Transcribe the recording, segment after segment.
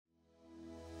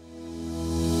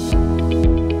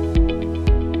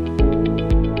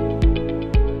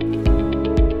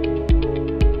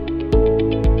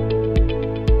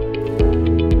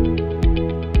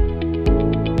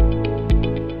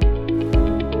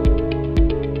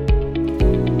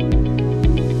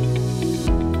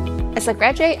As a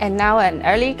graduate and now an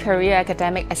early career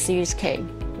academic at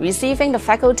CUHK, receiving the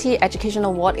Faculty Education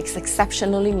Award is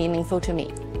exceptionally meaningful to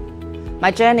me.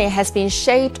 My journey has been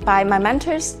shaped by my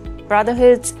mentors,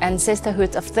 brotherhoods and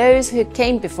sisterhoods of those who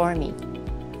came before me.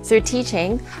 Through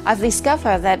teaching, I've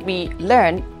discovered that we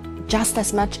learn just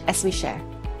as much as we share.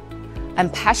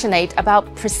 I'm passionate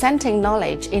about presenting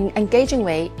knowledge in an engaging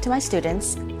way to my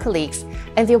students, colleagues,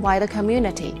 and the wider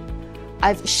community.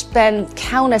 I've spent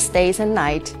countless days and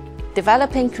nights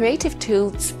developing creative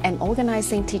tools and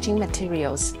organizing teaching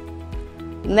materials.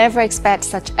 Never expect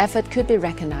such effort could be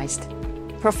recognized.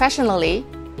 Professionally,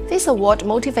 this award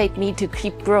motivates me to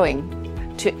keep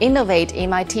growing, to innovate in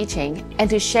my teaching, and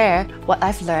to share what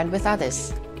I've learned with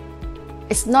others.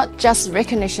 It's not just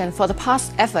recognition for the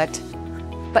past effort,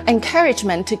 but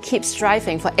encouragement to keep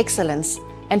striving for excellence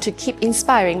and to keep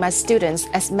inspiring my students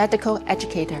as medical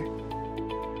educator.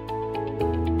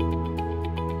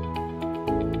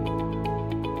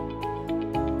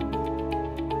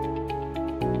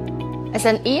 As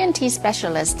an ENT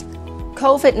specialist,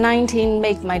 COVID-19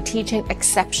 made my teaching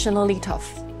exceptionally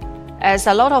tough, as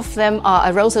a lot of them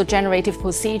are aerosol-generative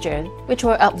procedures which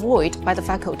were avoided by the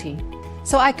faculty.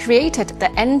 So I created the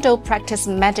endo-practice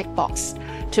magic box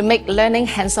to make learning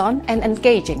hands-on and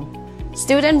engaging.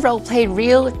 Students role-play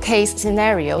real case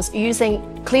scenarios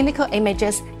using clinical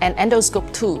images and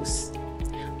endoscope tools,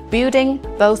 building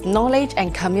both knowledge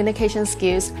and communication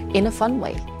skills in a fun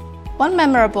way. One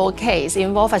memorable case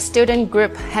involved a student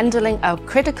group handling a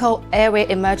critical airway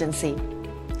emergency.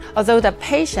 Although the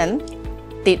patient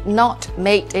did not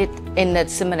make it in the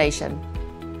simulation,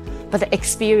 but the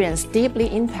experience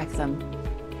deeply impacted them.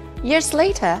 Years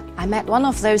later, I met one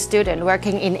of those students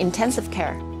working in intensive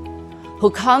care,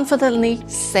 who confidently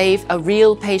saved a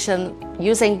real patient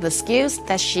using the skills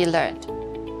that she learned.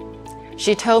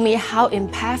 She told me how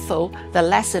impactful the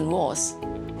lesson was,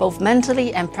 both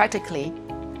mentally and practically,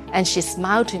 and she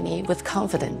smiled to me with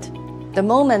confidence. The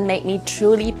moment made me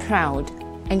truly proud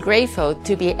and grateful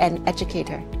to be an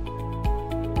educator.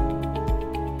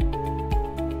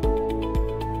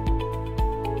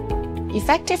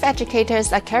 Effective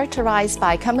educators are characterized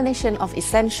by a combination of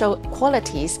essential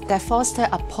qualities that foster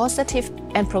a positive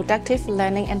and productive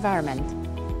learning environment.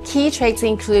 Key traits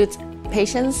include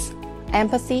patience,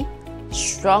 empathy,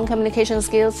 strong communication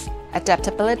skills,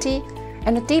 adaptability,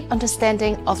 and a deep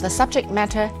understanding of the subject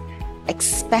matter,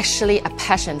 especially a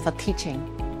passion for teaching.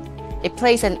 It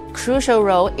plays a crucial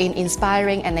role in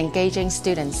inspiring and engaging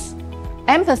students.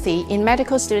 Empathy in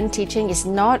medical student teaching is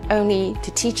not only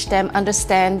to teach them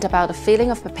understand about the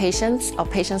feeling of the patients or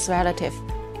patient's relative,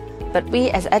 but we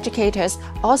as educators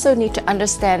also need to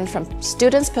understand from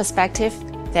students' perspective,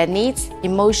 their needs,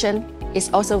 emotion is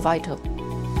also vital.